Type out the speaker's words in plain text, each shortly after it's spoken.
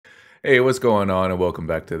Hey, what's going on, and welcome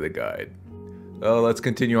back to the guide. Let's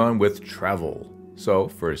continue on with travel. So,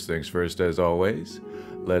 first things first, as always,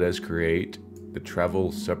 let us create the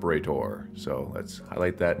travel separator. So, let's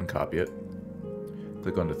highlight that and copy it.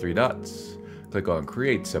 Click on the three dots, click on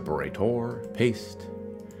create separator, paste,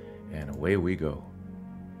 and away we go.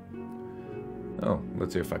 Oh,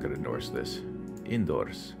 let's see if I could endorse this.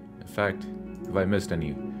 Endorse. In fact, have I missed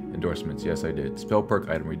any endorsements? Yes, I did. Spell perk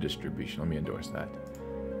item redistribution. Let me endorse that.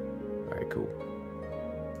 Alright, cool.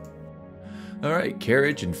 Alright,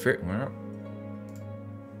 carriage and fair. Well,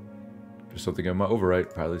 there's something in my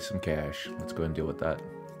overwrite, probably some cash. Let's go ahead and deal with that.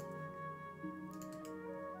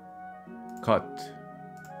 Cut.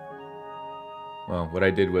 Well, what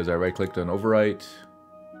I did was I right clicked on overwrite,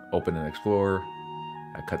 open and explore.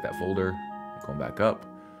 I cut that folder, going back up,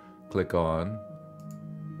 click on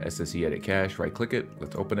SSE edit cache, right click it,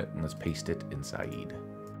 let's open it, and let's paste it inside.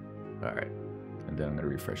 Alright. And then I'm going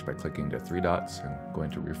to refresh by clicking the three dots and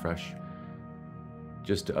going to refresh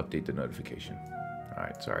just to update the notification.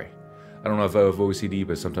 Alright, sorry. I don't know if I have OCD,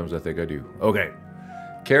 but sometimes I think I do. Okay.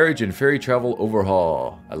 Carriage and ferry travel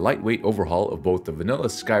overhaul. A lightweight overhaul of both the vanilla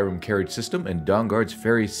Skyrim carriage system and Dawnguard's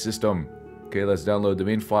ferry system. Okay, let's download the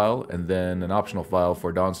main file and then an optional file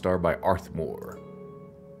for Dawnstar by Arthmore.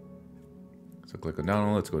 So click on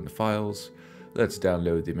download, let's go into files. Let's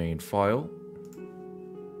download the main file.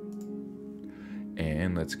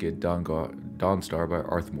 And let's get Dawnstar by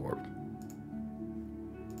Arthmore.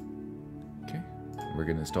 Okay, we're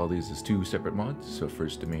going to install these as two separate mods. So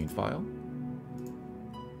first the main file.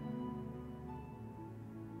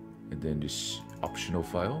 And then this optional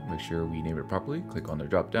file. Make sure we name it properly. Click on the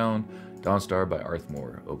drop down. Dawnstar by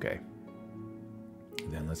Arthmore. Okay.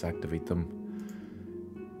 And then let's activate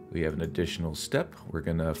them. We have an additional step. We're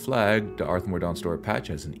going to flag the Arthmore Dawnstar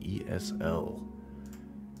patch as an ESL.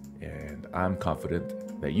 And I'm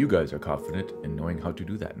confident that you guys are confident in knowing how to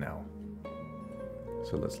do that now.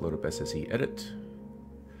 So let's load up SSE edit.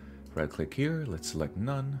 Right click here, let's select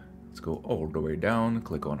none. Let's go all the way down,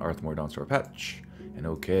 click on Arthmore Dawnstar patch. And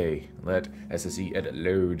okay, let SSE edit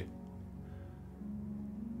load.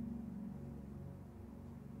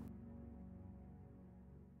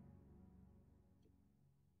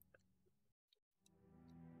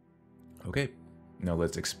 Okay, now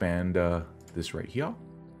let's expand this right here.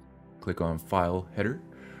 Click on File Header,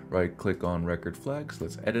 right click on Record Flags,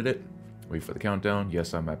 let's edit it, wait for the countdown,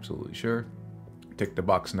 yes I'm absolutely sure. Tick the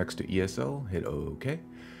box next to ESL, hit OK,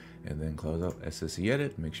 and then close out SSE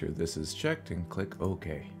Edit, make sure this is checked and click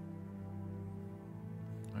OK.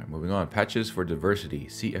 Alright, moving on, patches for diversity,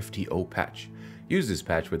 CFTO patch. Use this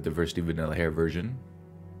patch with diversity vanilla hair version.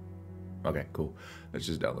 Okay, cool, let's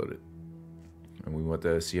just download it. And we want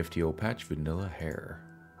the CFTO patch vanilla hair.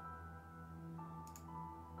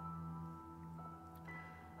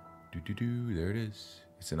 There it is.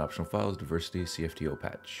 It's an optional files, diversity, CFTO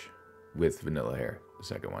patch with vanilla hair. The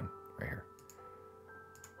second one, right here.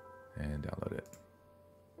 And download it.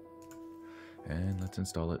 And let's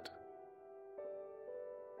install it.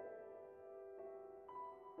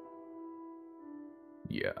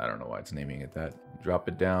 Yeah, I don't know why it's naming it that. Drop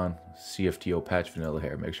it down, CFTO patch vanilla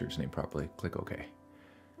hair. Make sure it's named properly. Click OK.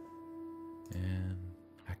 And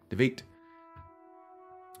activate.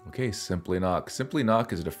 Okay, Simply Knock. Simply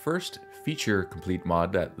Knock is the first feature complete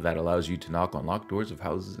mod that allows you to knock on locked doors of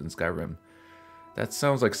houses in Skyrim. That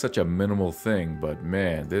sounds like such a minimal thing, but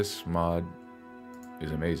man, this mod is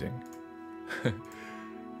amazing.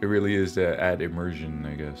 It really is to add immersion,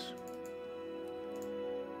 I guess.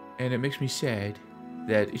 And it makes me sad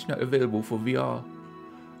that it's not available for VR.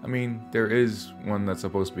 I mean, there is one that's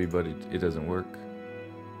supposed to be, but it doesn't work.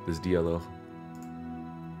 This DLL.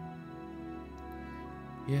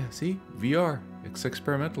 Yeah, see? VR. It's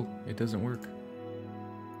experimental. It doesn't work.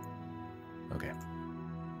 Okay.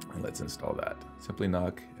 Let's install that. Simply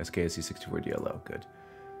Knock, SKSE64DLL. Good.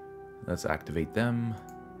 Let's activate them.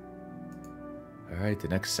 Alright, the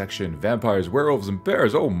next section. Vampires, werewolves, and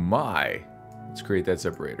bears. Oh my! Let's create that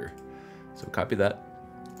separator. So copy that.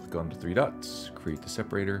 Click on the three dots. Create the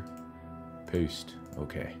separator. Paste.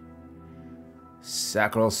 Okay.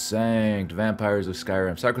 Sacrosanct, Vampires of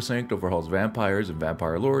Skyrim. Sacrosanct overhauls vampires and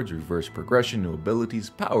vampire lords, reverse progression, new abilities,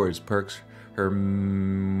 powers, perks,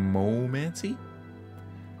 hermomancy,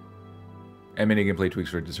 and mini gameplay tweaks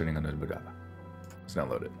for discerning on the Badaba. Let's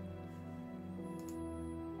download it.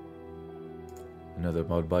 Another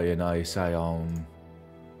mod by Anai Sion.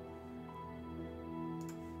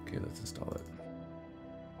 Okay, let's install it.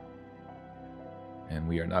 And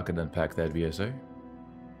we are not going to unpack that VSA.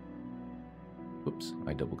 Oops,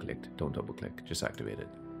 I double clicked. Don't double click, just activate it.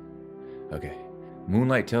 Okay,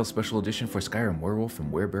 Moonlight Tale Special Edition for Skyrim Werewolf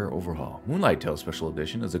and Werebear Overhaul. Moonlight Tale Special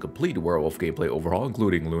Edition is a complete werewolf gameplay overhaul,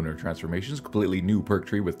 including lunar transformations, completely new perk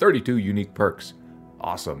tree with 32 unique perks.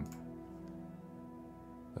 Awesome.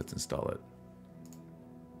 Let's install it.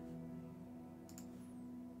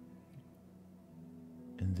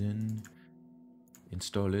 And then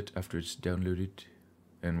install it after it's downloaded.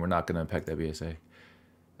 And we're not going to unpack that BSA.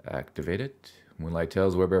 Activate it. Moonlight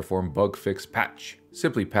Tales Werebear Form Bug Fix Patch.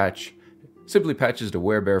 Simply patches the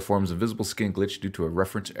Werebear Form's invisible skin glitch due to a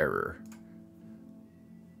reference error.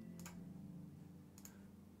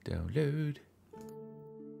 Download.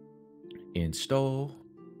 Install.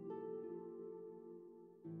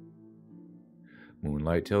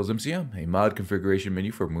 Moonlight Tales MCM, a mod configuration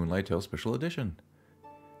menu for Moonlight Tales Special Edition.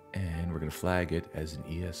 And we're going to flag it as an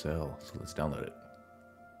ESL. So let's download it.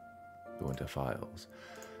 Go into Files.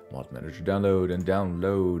 Mod Manager download and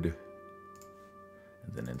download.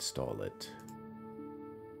 And then install it.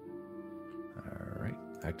 Alright,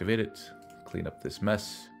 activate it. Clean up this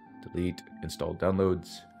mess. Delete, install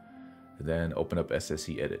downloads. And then open up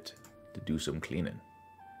SSE Edit to do some cleaning.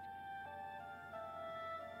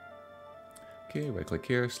 Okay, right click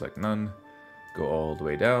here, select none. Go all the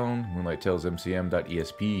way down. Moonlight Tales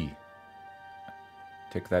MCM.esp.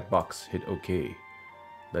 Tick that box, hit OK.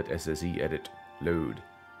 Let SSE Edit load.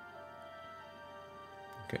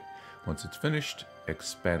 Okay, once it's finished,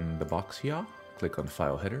 expand the box here. Click on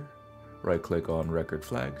File Header. Right click on Record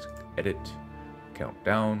Flags. Edit. Count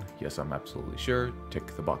down. Yes, I'm absolutely sure.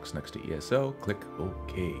 Tick the box next to ESL. Click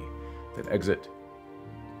OK. Then exit.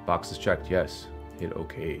 Box is checked. Yes. Hit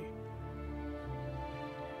OK.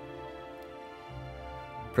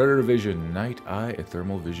 Predator Vision, Night Eye, and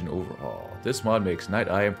Thermal Vision Overhaul. This mod makes Night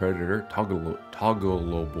Eye and Predator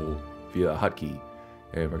toggleable via a hotkey.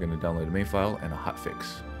 And we're going to download a main file and a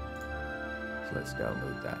hotfix. So let's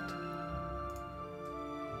download that.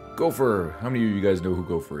 Gopher! How many of you guys know who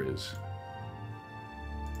Gopher is?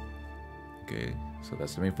 Okay, so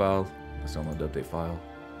that's the main file. Let's download the update file.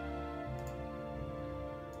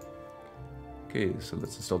 Okay, so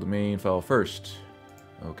let's install the main file first.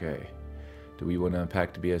 Okay. Do we want to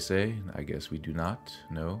unpack the BSA? I guess we do not.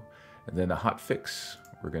 No. And then a hotfix,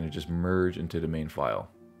 we're going to just merge into the main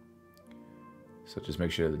file. So just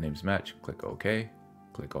make sure the names match. Click OK.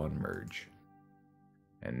 Click on Merge.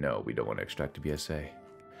 And no, we don't want to extract the BSA.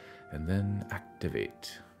 And then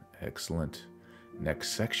activate. Excellent. Next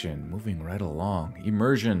section, moving right along.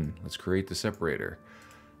 Immersion. Let's create the separator.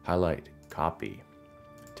 Highlight. Copy.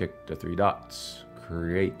 Tick the 3 dots.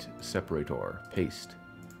 Create separator. Paste.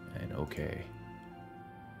 And OK.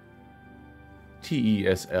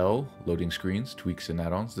 TESL, loading screens, tweaks and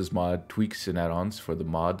add-ons. This mod tweaks and add-ons for the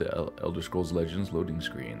mod the Elder Scrolls Legends loading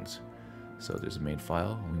screens. So there's a main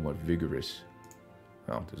file, and we want vigorous.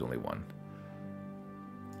 Oh, there's only one.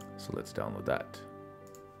 So let's download that.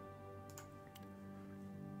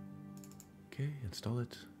 Okay, install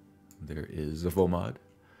it. There is the full mod.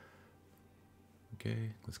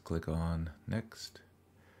 Okay, let's click on Next.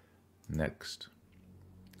 Next.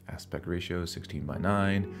 Aspect ratio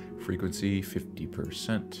 16:9, frequency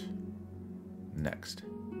 50%. Next.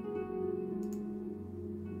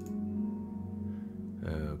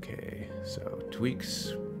 Okay, so tweaks.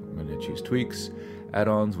 I'm going to choose tweaks.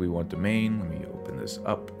 Add-ons, we want the main. Let me open this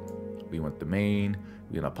up. We want the main.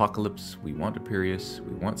 We want Apocalypse. We want Imperious.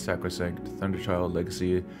 We want Sacrosanct, Thunderchild,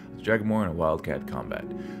 Legacy, Dragonborn, and Wildcat Combat.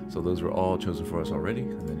 So those were all chosen for us already.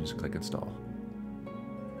 And then just click Install.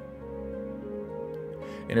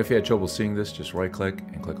 And if you had trouble seeing this, just right click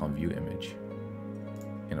and click on View Image.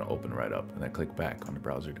 And it'll open right up. And then click back on the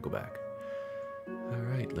browser to go back.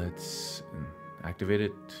 Alright, let's activate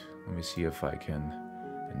it. Let me see if I can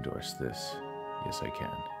endorse this. Yes, I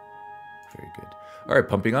can. Very good. Alright,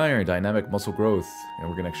 Pumping Iron, Dynamic Muscle Growth. And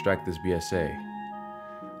we're going to extract this BSA.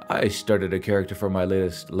 I started a character for my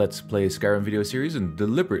latest Let's Play Skyrim video series and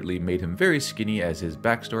deliberately made him very skinny as his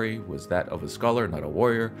backstory was that of a scholar, not a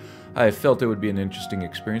warrior. I felt it would be an interesting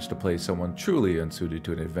experience to play someone truly unsuited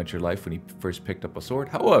to an adventure life when he first picked up a sword.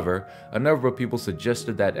 However, a number of people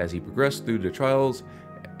suggested that as he progressed through the trials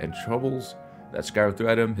and troubles that Skyrim threw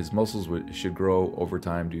at him, his muscles should grow over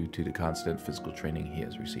time due to the constant physical training he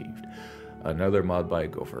has received. Another mod by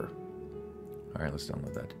Gopher. Alright, let's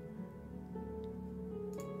download that.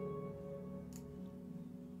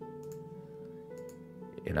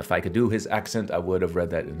 And if I could do his accent, I would have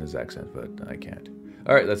read that in his accent, but I can't.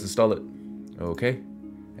 Alright, let's install it. Okay.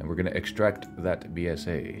 And we're going to extract that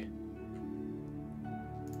BSA.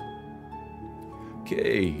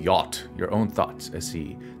 Okay, Yacht. Your own thoughts,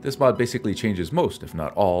 SE. This mod basically changes most, if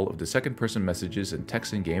not all, of the second-person messages and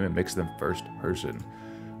text in-game and makes them first-person.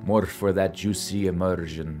 More for that juicy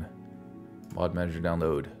immersion. Mod manager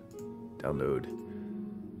download. Download.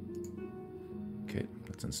 Okay,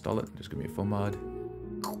 let's install it. Just give me a full mod.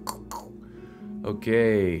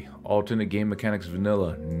 Okay, alternate game mechanics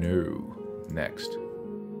vanilla. No. Next.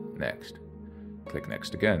 Next. Click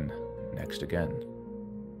next again. Next again.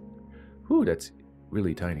 Whew, that's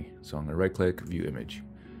really tiny. So I'm going to right click, view image.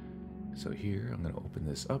 So here, I'm going to open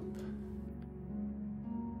this up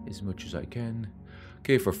as much as I can.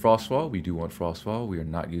 Okay, for Frostfall, we do want Frostfall. We are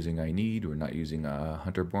not using I Need. We're not using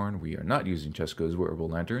Hunterborn. We are not using Chesko's Wearable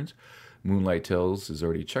Lanterns. Moonlight Tales is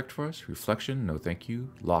already checked for us. Reflection, no thank you.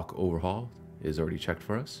 Lock Overhaul is already checked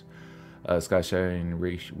for us. Skyshine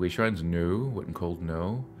Wayshrines, no. Wet and Cold,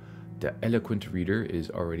 no. The Eloquent Reader is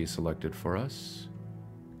already selected for us.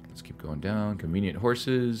 Let's keep going down. Convenient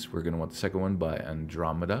Horses, we're going to want the second one by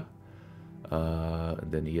Andromeda.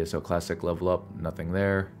 Then ESL Classic Level Up, nothing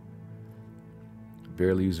there.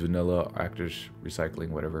 Barely use vanilla, actors, recycling,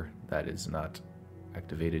 whatever. That is not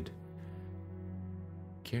activated.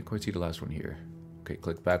 Can't quite see the last one here. Okay,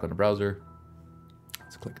 click back on the browser.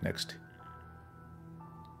 Let's click next.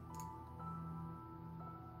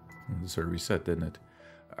 It sort of reset, didn't it?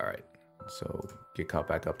 Alright, so get caught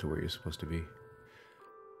back up to where you're supposed to be.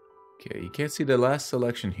 Okay, you can't see the last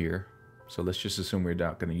selection here. So let's just assume we're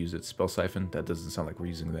not going to use it. Spell Siphon, that doesn't sound like we're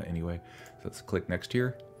using that anyway. So let's click next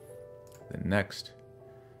here. Then next.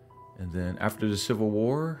 And then after the Civil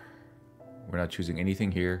War, we're not choosing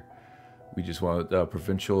anything here. We just want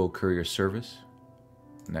Provincial Courier Service.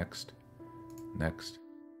 Next. Next.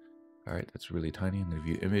 Alright, that's really tiny. I'm going to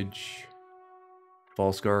view image.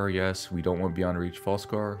 Fallscar, yes. We don't want Beyond Reach.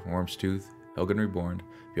 Fallscar, Worm's Tooth, Helgen Reborn,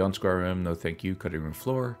 Beyond Skyrim, no thank you. Cutting Room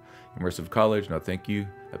Floor, Immersive College, no thank you.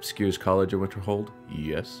 Obscures College of Winterhold,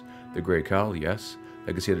 yes. The Grey Cowl, yes.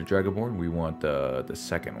 Legacy of the Dragonborn, we want the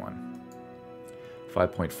second one.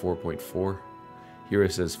 5.4.4. Here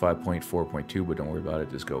it says 5.4.2, but don't worry about it.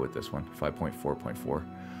 Just go with this one.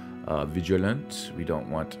 5.4.4. Vigilant, we don't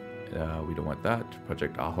want that.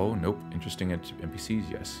 Project Aho, nope. Interesting NPCs,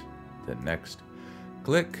 yes. Then next.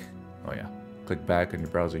 Click. Oh yeah. Click back in your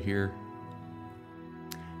browser here.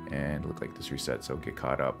 And look like this reset, so get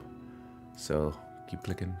caught up. So keep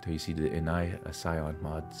clicking until you see the NI Scion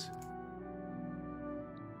mods.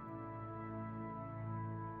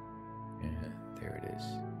 And there it is.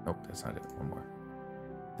 Nope, that's not it. One more.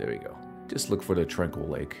 There we go. Just look for the Tranquil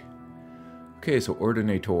Lake. Okay, so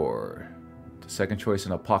Ordinator. The second choice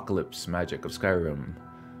in Apocalypse Magic of Skyrim.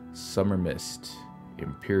 Summer Mist.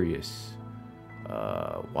 Imperious.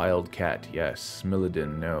 Wildcat, yes.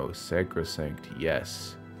 Smilodin, no. Sacrosanct,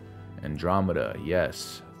 yes. Andromeda,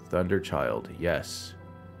 yes. Thunderchild, yes.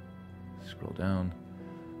 Scroll down.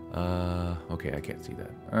 Okay, I can't see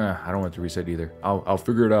that. I don't want to reset either. I'll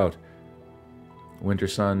figure it out. Winter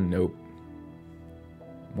Sun, nope.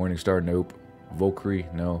 Morningstar, nope. Valkyrie,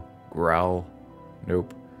 no. Growl,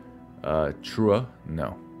 nope. Trua,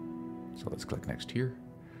 no. So let's click next here.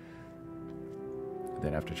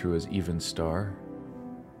 Then after Trua is Even Star.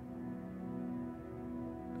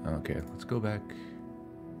 Okay, let's go back.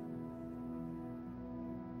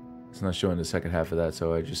 It's not showing the second half of that,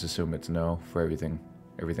 so I just assume it's no for everything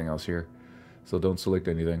else here. So don't select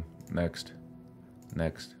anything. Next.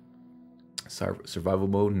 Next. Survival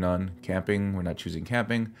mode, none. Camping, we're not choosing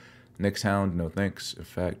camping. Nyx Hound, no thanks. In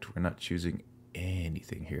fact, we're not choosing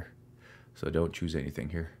anything here. So don't choose anything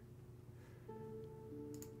here.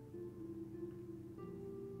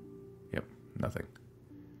 Yep, nothing.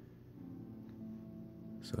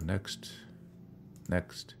 So next.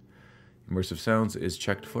 Next. Immersive Sounds is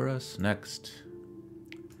checked for us. Next.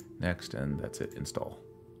 Next, and that's it. Install.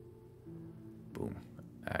 Boom.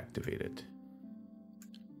 Activate it.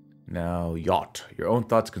 Now, Yacht. Your Own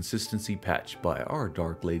Thoughts Consistency Patch by our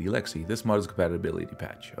DarkLadyLexy. This mod is compatibility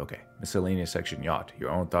patch. Okay. Miscellaneous section, Yacht.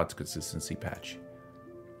 Your Own Thoughts Consistency Patch.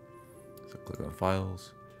 So click on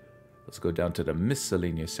Files. Let's go down to the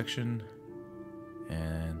Miscellaneous section.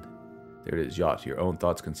 And there it is, Yacht. Your Own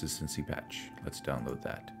Thoughts Consistency Patch. Let's download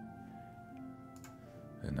that.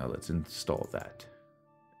 And now let's install that.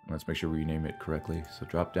 Let's make sure we rename it correctly. So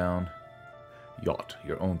drop down. Yacht.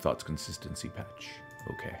 Your Own Thoughts Consistency Patch.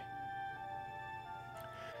 Okay.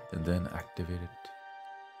 And then activate it.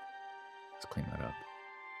 Let's clean that up.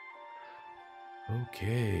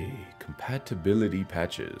 Okay, compatibility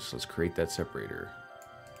patches. Let's create that separator.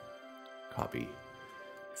 Copy.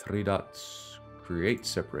 3 dots. Create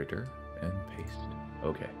separator and paste.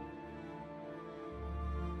 Okay.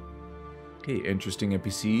 Okay, interesting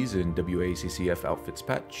NPCs in WACCF outfits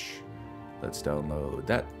patch. Let's download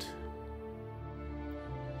that.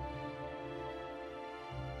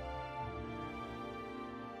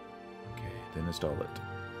 then install it.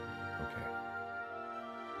 Okay.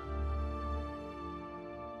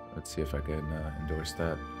 Let's see if I can endorse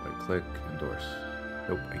that. Right click, endorse.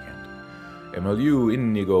 Nope, I can't. MLU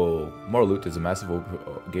Indigo. More loot is a massive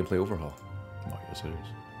gameplay overhaul. Oh, yes it is.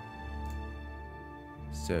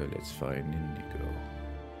 So let's find Indigo.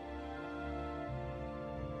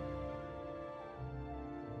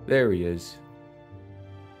 There he is.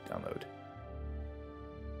 Download.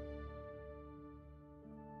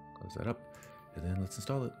 Close that up. And then let's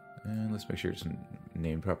install it. And let's make sure it's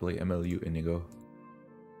named properly. MLU Indigo.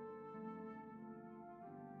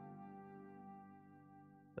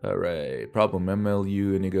 Alright, problem.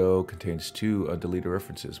 MLU Indigo contains 2 undeleted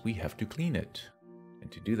references. We have to clean it.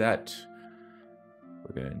 And to do that,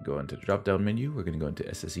 we're going to go into the drop down menu. We're going to go into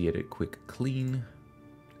SSE Edit Quick Clean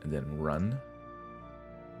and then Run.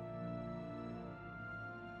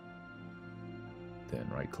 Then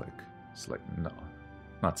right click, select no,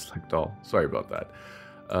 not select all. Sorry about that.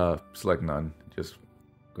 Select none. Just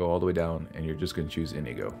go all the way down and you're just going to choose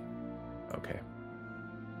Indigo. Okay.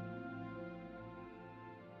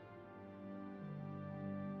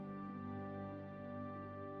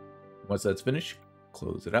 Once that's finished,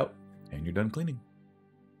 close it out, and you're done cleaning.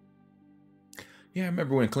 Yeah, I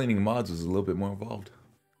remember when cleaning mods was a little bit more involved.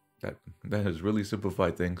 That has really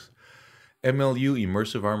simplified things. MLU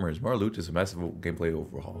Immersive Armors. More loot is a massive gameplay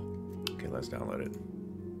overhaul. Okay, let's download it.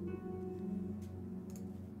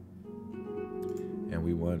 And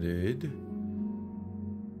we wanted...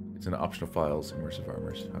 It's in optional files, Immersive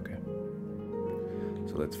Armors. Okay.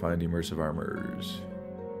 So let's find Immersive Armors.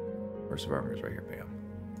 Immersive Armors right here, bam.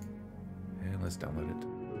 And let's download it.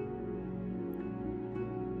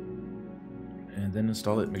 And then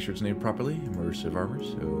install it. Make sure it's named properly. Immersive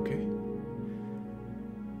Armors. Okay.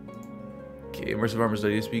 Okay, Immersive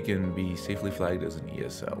Armors.esp can be safely flagged as an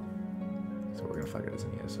ESL. So we're going to flag it as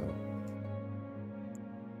an ESL.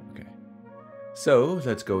 Okay. So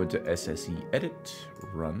let's go into SSE Edit,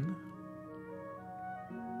 Run.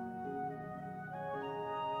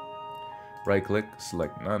 Right click,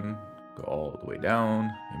 select None. Go all the way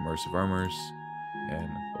down, Immersive Armors, and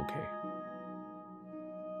OK.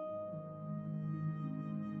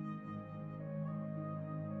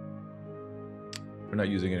 We're not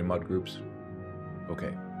using any mod groups.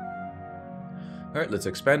 OK. Alright, let's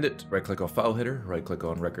expand it. Right click on File Header, right click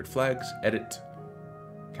on Record Flags, Edit,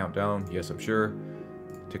 Countdown, yes I'm sure.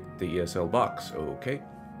 Tick the ESL box, OK.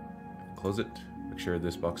 Close it, make sure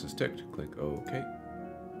this box is ticked, click OK.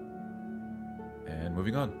 And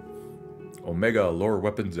moving on. Omega Lower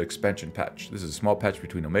Weapons Expansion Patch. This is a small patch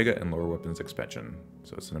between Omega and Lower Weapons Expansion.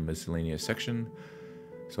 So it's in a miscellaneous section.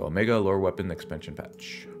 So Omega Lower Weapon Expansion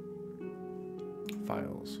Patch.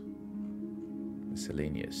 Files.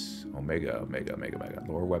 Miscellaneous. Omega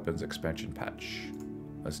Lower Weapons Expansion Patch.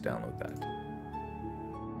 Let's download that.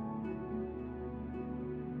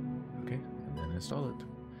 Okay, and then install it.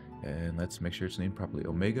 And let's make sure it's named properly.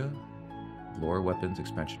 Omega Lower Weapons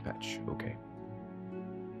Expansion Patch. Okay.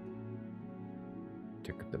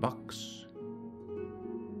 Tick the box.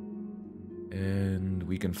 And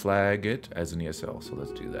we can flag it as an ESL, so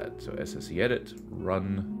let's do that. So SSE Edit,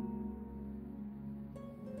 Run.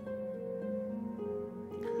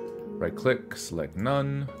 Right click, select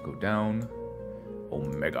None, go down.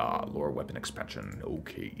 Omega Lower Weapon Expansion,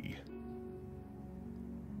 okay.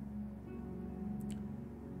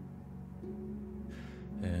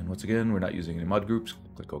 And once again, we're not using any mod groups.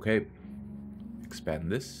 Click OK.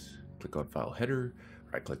 Expand this, click on File Header.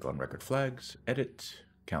 Right click on Record Flags, Edit,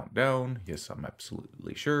 Countdown, yes I'm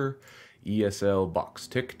absolutely sure, ESL box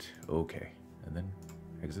ticked, okay, and then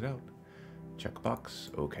exit out,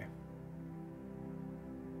 checkbox, okay.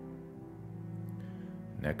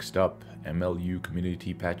 Next up, MLU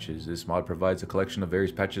Community Patches. This mod provides a collection of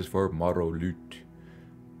various patches for Moro loot.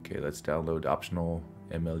 Okay, let's download optional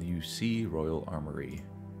MLUC Royal Armory.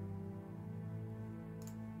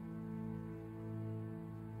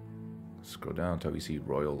 Scroll down until we see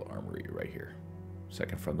Royal Armory right here.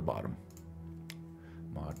 Second from the bottom.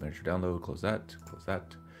 Mod manager download, close that,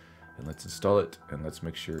 and let's install it, and let's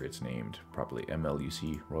make sure it's named properly.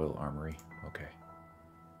 MLUC Royal Armory. Okay.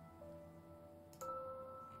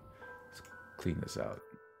 Let's clean this out.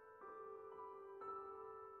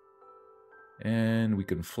 And we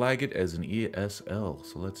can flag it as an ESL,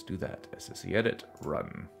 so let's do that. SSE Edit,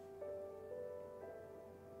 Run.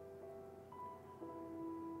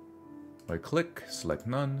 Right click, select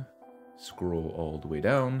None, scroll all the way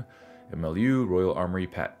down, MLU Royal Armory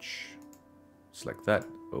Patch. Select that,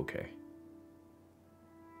 OK.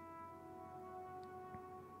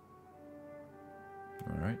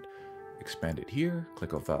 Alright, expand it here,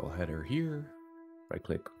 click on File Header here, Right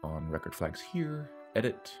click on record flags here,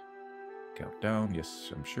 edit, count down, yes,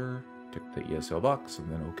 I'm sure. Tick the ESL box and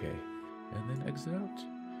then OK. And then exit out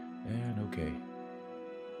and OK.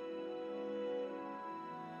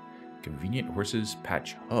 Convenient Horses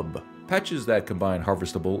Patch Hub. Patches that combine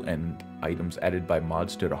harvestable and items added by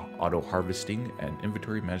mods to the auto harvesting and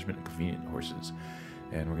inventory management of convenient horses.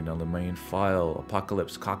 And we're going to download the main file.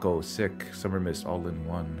 Apocalypse, Kako, Sick, Summer Mist, all in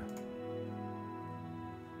one.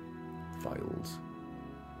 Files.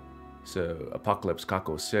 So, Apocalypse,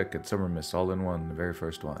 Kako, Sick, and Summer Mist, all in one. The very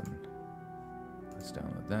first one. Let's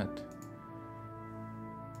download that.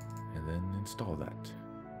 And then install that.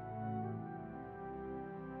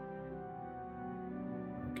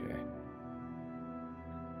 Okay.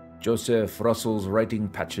 Joseph Russell's Writing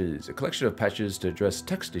Patches. A collection of patches to address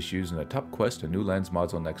text issues in the top quest of New Lands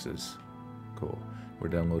mods on Nexus. Cool. We're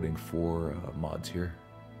downloading 4 mods here.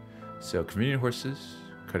 So, Convenient Horses,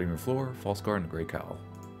 Cutting Room Floor, False Guard, and Grey Cowl.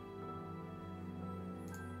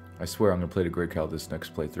 I swear I'm going to play the Grey Cowl this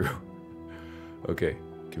next playthrough. Okay.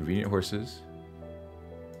 Convenient Horses,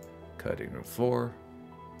 Cutting Room Floor,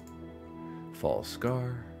 False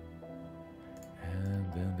Scar,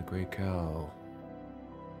 and then the Grey Cowl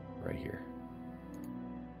right here.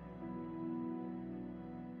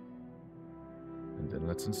 And then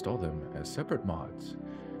let's install them as separate mods.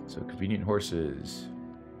 So Convenient Horses,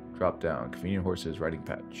 drop down, Convenient Horses Writing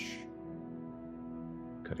Patch.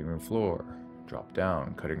 Cutting Room Floor, drop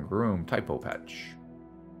down, Cutting Room Typo Patch.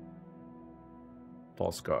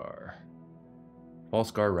 False Scar. False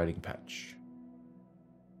Scar Writing Patch.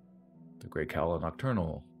 The Grey Cowl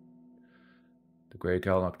Nocturnal. The Grey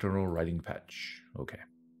Cowl Nocturnal Writing Patch. Okay.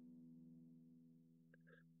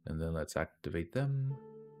 And then let's activate them.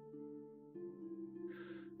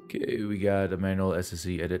 Okay, we got a manual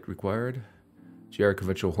SSE edit required. GR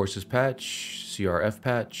Conventional Horses Patch. CRF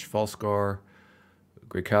Patch. False Scar.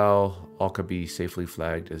 Grey Cowl. All can be safely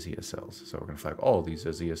flagged as ESLs. So we're going to flag all of these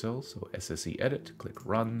as ESLs. So SSE edit. Click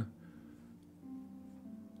Run.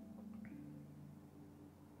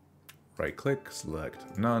 Right click,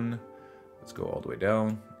 select none. Let's go all the way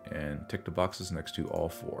down and tick the boxes next to all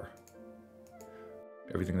 4.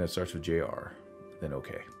 Everything that starts with JR, then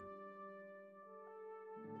OK.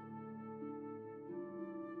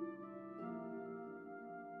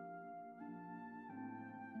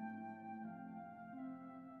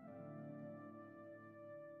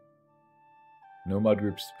 No mod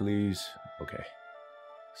groups, please. OK.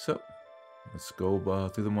 So, let's go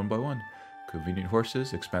through them one by one. Convenient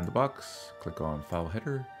Horses, expand the box, click on File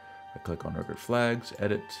Header, I click on Record Flags,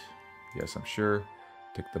 Edit, yes I'm sure,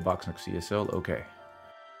 tick the box next to ESL, OK.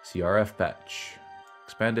 CRF Patch,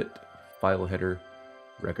 expand it, File Header,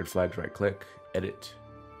 Record Flags, right click, Edit,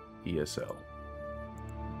 ESL.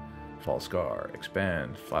 False Scar,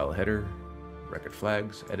 expand, File Header, Record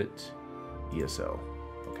Flags, Edit, ESL,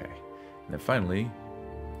 OK. And then finally,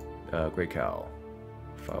 Grey Cowl,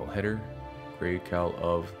 File Header, Grey Cowl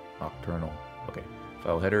of Nocturnal. Okay.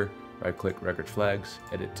 File header, right click, record flags,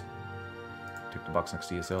 edit. Tick the box next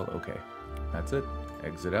to ESL. Okay. That's it.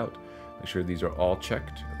 Exit out. Make sure these are all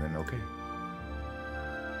checked, and then okay.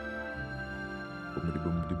 Boomity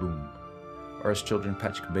boomity boom. RS Children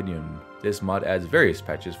Patch Compendium. This mod adds various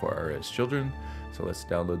patches for RS Children, so let's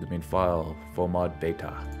download the main file, full mod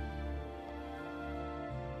beta.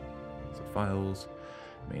 So files,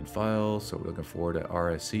 main file, so we're looking for the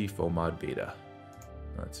RSC full mod beta.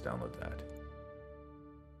 Let's download that.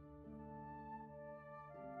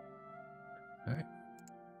 Alright,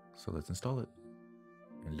 so let's install it.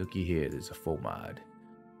 And looky here, there's a full mod.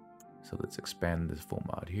 So let's expand this full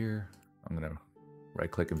mod here. I'm gonna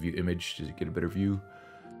right click and view image to get a better view.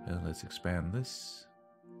 And let's expand this.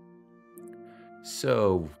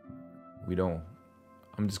 So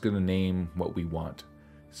I'm just gonna name what we want.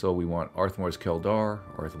 So we want Arthmore's Keldar,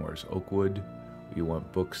 Arthmore's Oakwood. We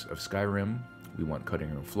want Books of Skyrim. We want Cutting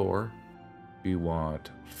Room Floor. We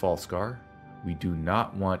want False Scar. We do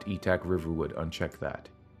not want Etak Riverwood. Uncheck that.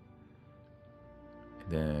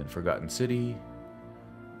 And then Forgotten City.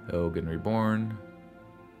 Hogan Reborn.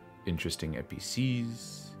 Interesting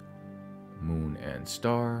NPCs. Moon and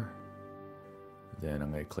Star. Then I'm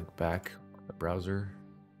going to click back on the browser.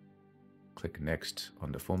 Click Next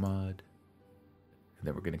on the full mod. And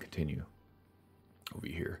then we're going to continue over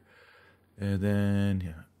here. And then,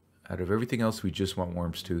 yeah. Out of everything else, we just want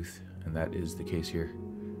Worm's Tooth, and that is the case here.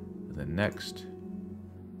 And then next,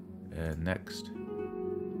 and next.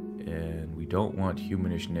 And we don't want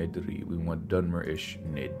Humanish Nedri, we want Dunmerish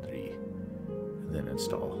Nedri. And then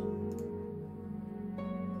install.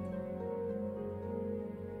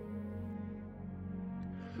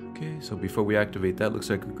 Okay, so before we activate that, looks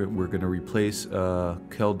like we're going to replace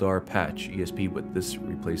Keldar patch ESP with this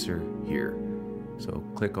replacer here. So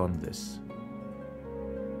click on this.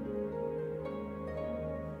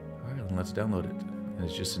 Alright, then let's download it. And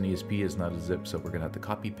it's just an ESP, it's not a zip, so we're going to have to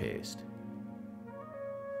copy paste.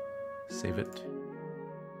 Save it.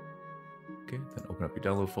 Okay, then open up your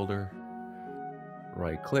download folder.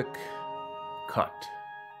 Right click, cut,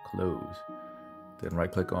 close. Then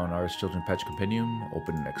right click on our Children Patch Compendium,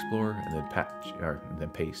 open and explore, and then and then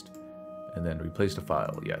paste. And then replace the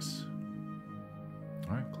file, yes.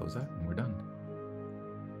 Alright, close that and we're done.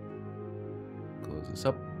 Close this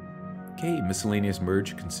up. Okay, miscellaneous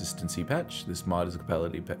merge consistency patch. This mod is a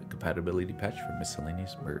compatibility patch for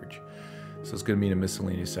miscellaneous merge. So it's going to be in a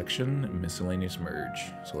miscellaneous section, miscellaneous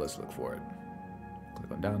merge. So let's look for it.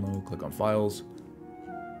 Click on download, click on files.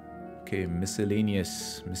 Okay,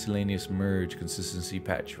 miscellaneous merge consistency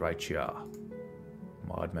patch right here.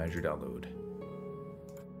 Mod manager download.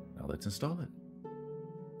 Now let's install it.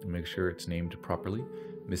 Make sure it's named properly.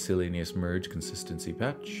 Miscellaneous merge consistency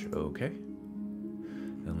patch. Okay.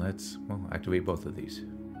 And let's, well, activate both of these.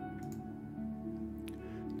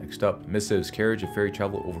 Next up, Missives Carriage and Ferry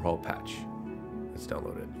Travel Overhaul Patch. Let's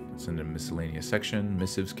download it. It's in the miscellaneous section.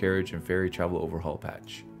 Missives Carriage and Ferry Travel Overhaul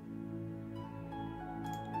Patch.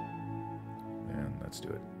 And let's do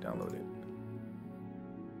it. Download it.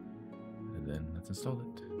 And then let's install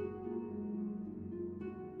it.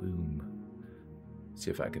 Boom.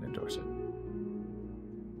 See if I can endorse it.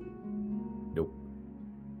 Nope.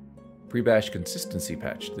 Pre-bash consistency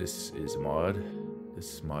patch. This is a mod.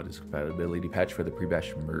 This mod is a compatibility patch for the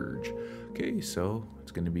pre-bash merge. Okay, so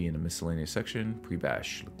it's going to be in the miscellaneous section.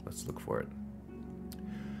 Pre-bash. Let's look for it.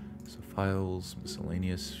 So files,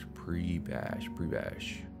 miscellaneous, pre-bash.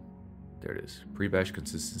 There it is. Pre-bash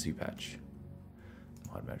consistency patch.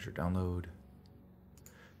 Mod manager download.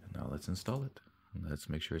 And now let's install it. And let's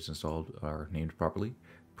make sure it's installed or named properly.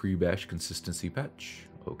 Pre-bash consistency patch.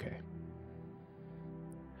 Okay.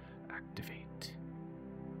 Activate.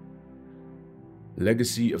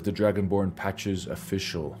 Legacy of the Dragonborn patches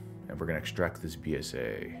official. And we're going to extract this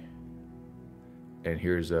BSA. And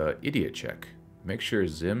here's a idiot check. Make sure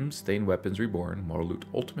Zim's Stained Weapons Reborn, Morloot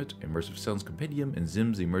Ultimate, Immersive Sounds Compendium, and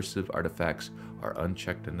Zim's Immersive Artifacts are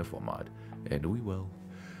unchecked in the full mod. And we will.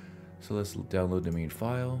 So let's download the main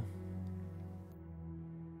file.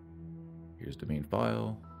 Here's the main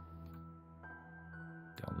file.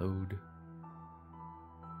 Download.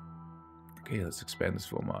 Okay, let's expand this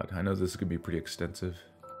full mod. I know this is going to be pretty extensive.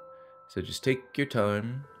 So just take your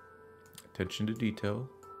time. Attention to detail.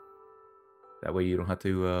 That way you don't have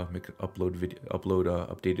to upload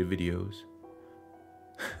updated videos.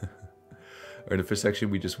 Or in the first section,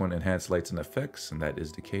 we just want enhanced lights and effects, and that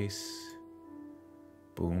is the case.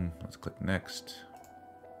 Boom. Let's click next.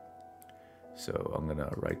 So I'm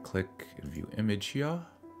gonna right click and view image here.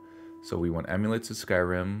 So we want amulets of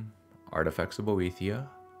Skyrim, artifacts of Boethia,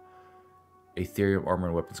 Aetherium armor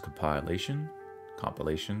and weapons compilation,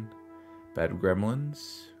 Bad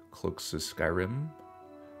Gremlins, cloaks of Skyrim,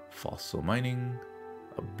 fossil mining,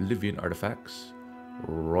 Oblivion artifacts,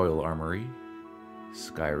 Royal Armory,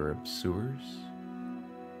 Skyrim sewers.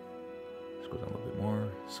 Let's go down a little bit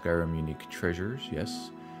more. Skyrim unique treasures,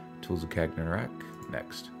 yes. Tools of Cagnarak,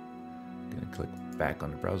 next. Gonna click back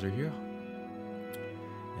on the browser here.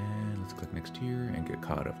 And let's click next here and get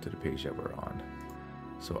caught up to the page that we're on.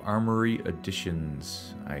 So Armory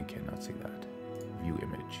additions, I cannot see that. View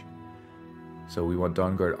image. So we want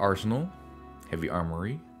Dawnguard Arsenal, Heavy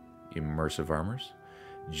Armory, Immersive Armors,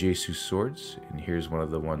 Jesus Swords, and here's one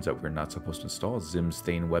of the ones that we're not supposed to install, Zim's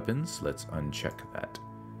Stained Weapons. Let's uncheck that.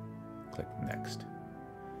 Click next.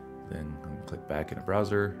 Then I'm gonna click back in the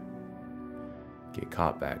browser. Get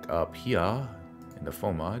caught back up here in the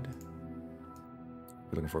full mod.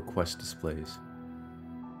 We're looking for quest displays.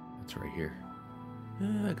 That's right here.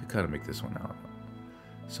 I could kind of make this one out.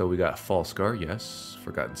 So we got Falscar, yes.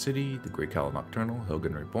 Forgotten City, the Great Cal Nocturnal,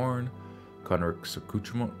 Helgen Reborn, Conric's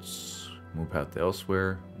Accoutrements, Moonpath to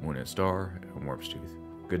Elsewhere, Moon and Star, and Warp's Tooth.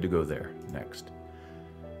 Good to go there. Next.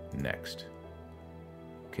 Next.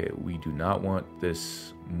 Okay, we do not want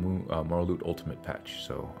this Morloot Ultimate patch,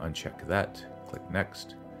 so uncheck that. Click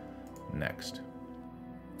next. Next.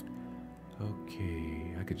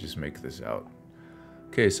 Okay, I could just make this out.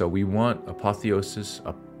 Okay, so we want Apophysis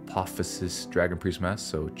Dragon Priest Mask,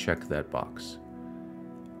 so check that box.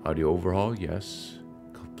 Audio overhaul, yes.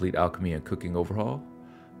 Complete alchemy and cooking overhaul.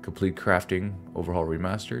 Complete crafting overhaul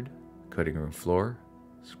remastered. Cutting room floor.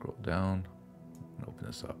 Scroll down and open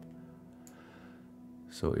this up.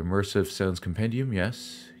 So immersive sounds compendium,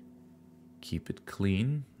 yes. Keep it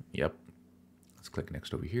clean, yep. Let's click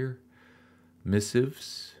next over here.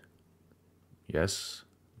 Missives. Yes.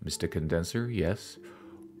 Mystic Condenser. Yes.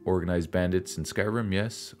 Organized Bandits in Skyrim.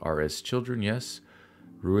 Yes. RS Children. Yes.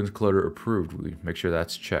 Ruins Clutter approved. We make sure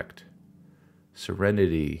that's checked.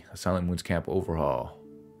 Serenity. A Silent Moon's Camp overhaul.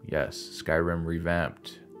 Yes. Skyrim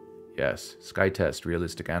revamped. Yes. Sky Test.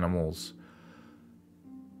 Realistic animals.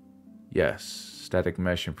 Yes. Static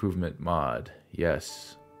Mesh improvement mod.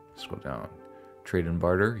 Yes. Scroll down. Trade and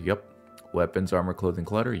barter. Yep. Weapons, armor, clothing,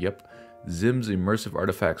 clutter. Yep. Zim's immersive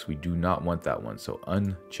artifacts. We do not want that one, so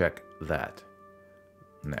uncheck that.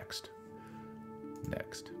 Next.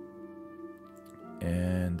 Next.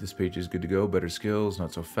 And this page is good to go. Better skills,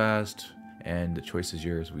 not so fast. And the choice is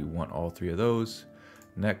yours. We want all three of those.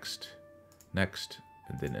 Next. Next.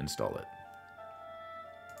 And then install it.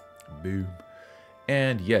 Boom.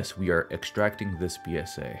 And yes, we are extracting this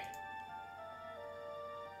BSA.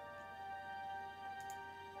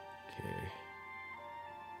 Okay.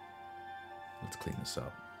 Let's clean this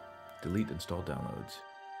up. Delete install downloads.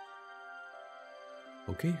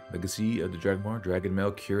 Okay, Legacy of the Dragonborn,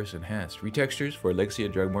 Dragonmail, Curus Enhanced. Retextures for Legacy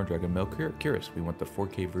of Dragonborn, Dragonmail, Curus. We want the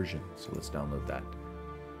 4K version, so let's download that.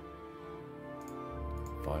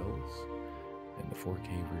 Files, and the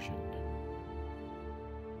 4K version.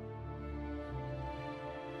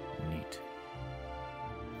 Neat.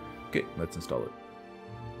 Okay, let's install it.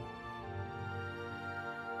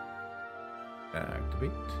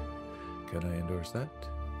 Activate. Can I endorse that?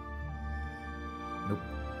 Nope.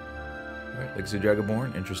 Alright, Legacy of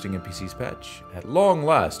Dragonborn, interesting NPCs patch. At long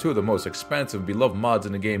last, two of the most expansive, beloved mods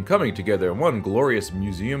in the game coming together in one glorious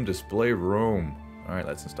museum display room. Alright,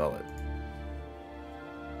 let's install it.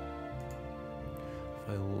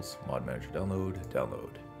 Files, Mod Manager, download.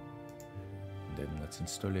 And then let's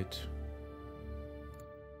install it.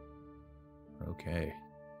 Okay.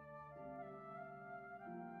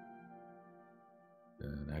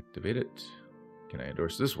 Then activate it. Can I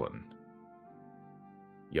endorse this one?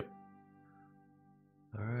 Yep.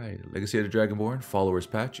 Alright, Legacy of the Dragonborn, Followers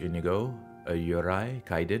Patch, Inigo, Yurai,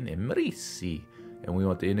 Kaiden, and Marisi. And we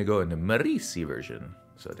want the Inigo and the Marisi version.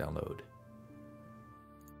 So download.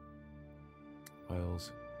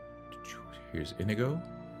 Files. Here's Inigo.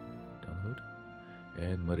 Download.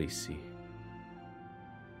 And Marisi.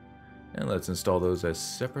 And let's install those as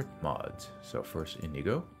separate mods. So first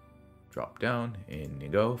Inigo. Drop down,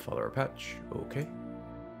 Inigo, follower patch, okay.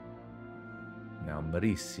 Now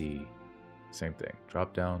Marisi, same thing.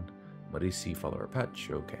 Drop down, Marisi, follower patch,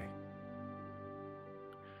 okay.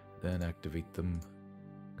 Then activate them.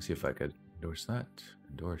 Let's see if I could endorse that.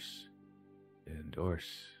 Endorse.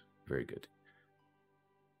 Very good.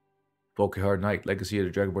 Volkihard Knight, Legacy of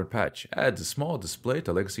the Dragonborn patch. Adds a small display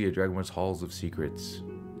to Legacy of Dragonborn's Halls of Secrets.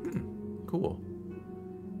 Cool.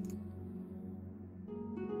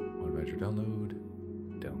 Measure download,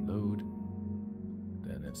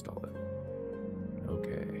 then install it.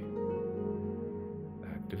 Okay.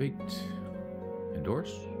 Activate.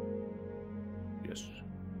 Endorse. Yes.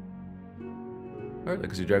 Alright,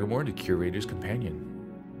 Legacy of Dragonborn, the Curator's Companion.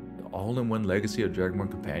 The all-in-one Legacy of Dragonborn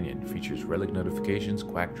Companion features relic notifications,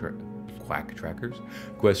 quack trackers,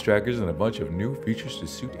 quest trackers, and a bunch of new features to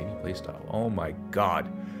suit any playstyle. Oh my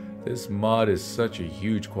god. This mod is such a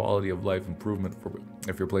huge quality of life improvement for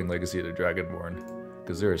if you're playing Legacy of the Dragonborn,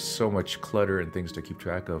 because there is so much clutter and things to keep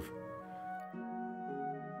track of.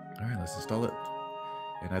 Alright, let's install it.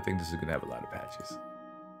 And I think this is going to have a lot of patches.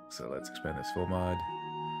 So let's expand this full mod.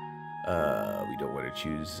 We don't want to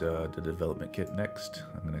choose the development kit next.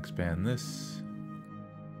 I'm going to expand this.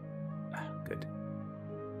 Good.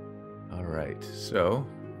 Alright, so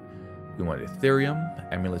we want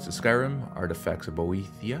Ethereum, Amulets of Skyrim, Artifacts of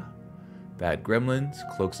Boethia, Bad Gremlins,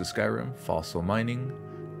 Cloaks of Skyrim, Fossil Mining,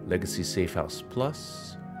 Legacy Safe House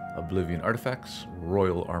Plus, Oblivion Artifacts,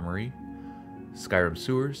 Royal Armory, Skyrim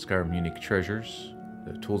Sewers, Skyrim Unique Treasures,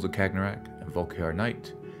 the Tools of Kagnarak, and Volkihar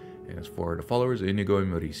Knight. And as for the followers, Inigo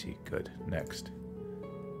and Marisi. Good. Next.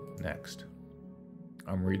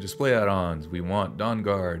 Armory display add-ons. We want Dawn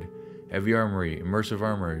Guard, Heavy Armory, Immersive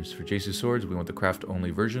Armors. For Jesus Swords, we want the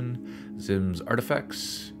craft-only version. Zim's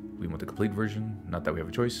Artifacts, we want the complete version. Not that we have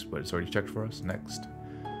a choice, but it's already checked for us. Next.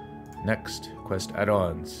 Quest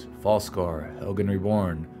add-ons. Falscar, Helgen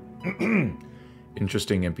Reborn.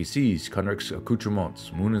 Interesting NPCs. Conric's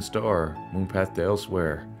Accoutrements, Moon and Star, Moonpath to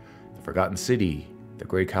Elsewhere, The Forgotten City, The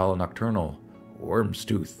Grey Cowl Nocturnal, Worm's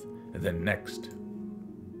Tooth, and then next.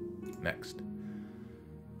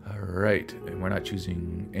 Alright, and we're not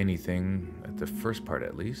choosing anything at the first part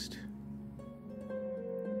at least.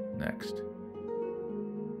 Next.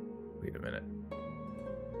 Wait a minute.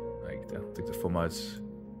 I don't think the full mod's...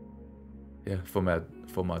 Yeah, full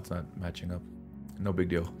mod's not matching up. No big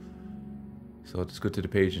deal. So let's go to the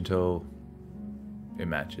page until it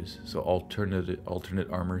matches. So alternate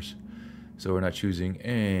armors. So we're not choosing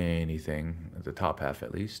anything at the top half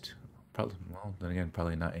at least. Probably, well, then again,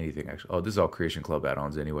 probably not anything actually. Oh, this is all Creation Club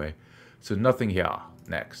add-ons anyway. So nothing here.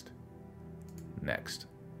 Next. Next.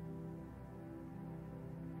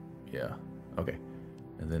 Yeah. Okay.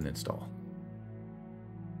 And then install.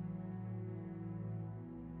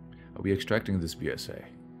 Are we extracting this BSA?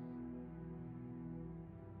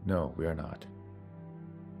 No, we are not.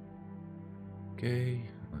 Okay,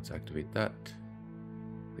 let's activate that.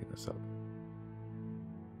 Clean this up.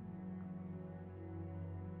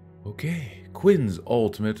 Okay, Quinn's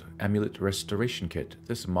Ultimate Amulet Restoration Kit.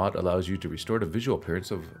 This mod allows you to restore the visual appearance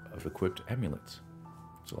of equipped amulets.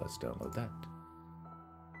 So let's download that.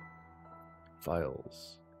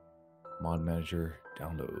 Files. Mod Manager,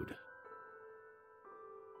 download.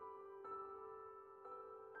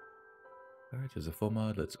 Alright, there's a full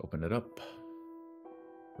mod. Let's open it up.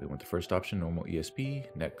 We want the first option, normal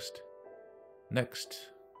ESP. Next. Next.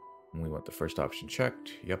 And we want the first option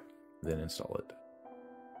checked. Yep. Then install it.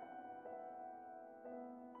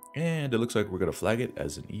 And it looks like we're going to flag it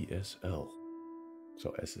as an ESL.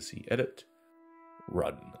 So SSE edit.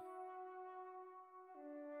 Run.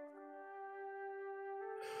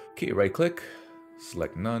 Okay, right click.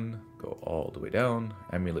 Select none. Go all the way down.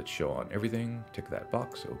 Amulet show on everything. Tick that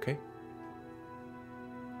box. Okay.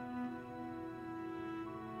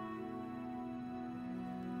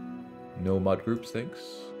 No mod groups, thanks.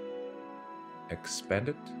 Expand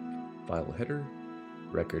it. File header.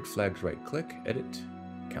 Record flags, right click. Edit.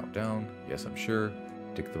 Countdown. Yes, I'm sure.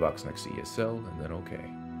 Tick the box next to ESL, and then OK.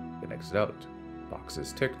 Then exit out. Box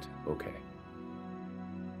is ticked. OK.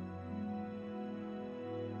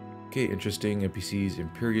 Okay, interesting NPC's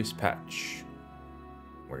Imperious patch.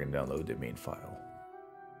 We're going to download the main file.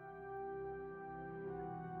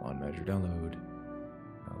 Mod Manager download.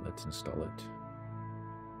 Now let's install it.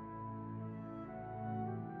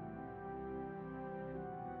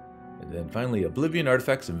 And then finally, Oblivion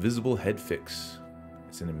Artifacts Invisible Head Fix.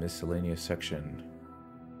 It's in the miscellaneous section.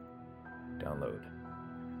 Download.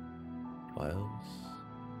 Files.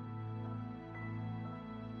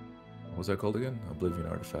 What was that called again? Oblivion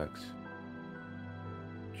Artifacts.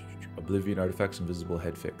 Oblivion Artifacts Invisible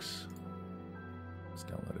Head Fix. Let's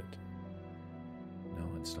download it. Now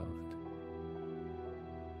install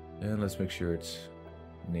it. And let's make sure it's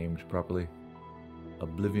named properly.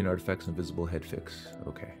 Oblivion Artifacts Invisible Head Fix.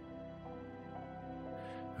 Okay.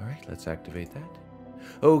 Alright, let's activate that.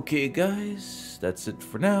 Okay guys, that's it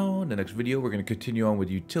for now. In the next video we're going to continue on with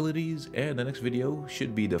utilities, and the next video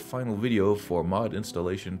should be the final video for mod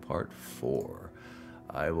installation part 4.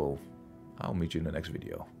 I'll meet you in the next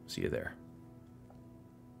video. See you there.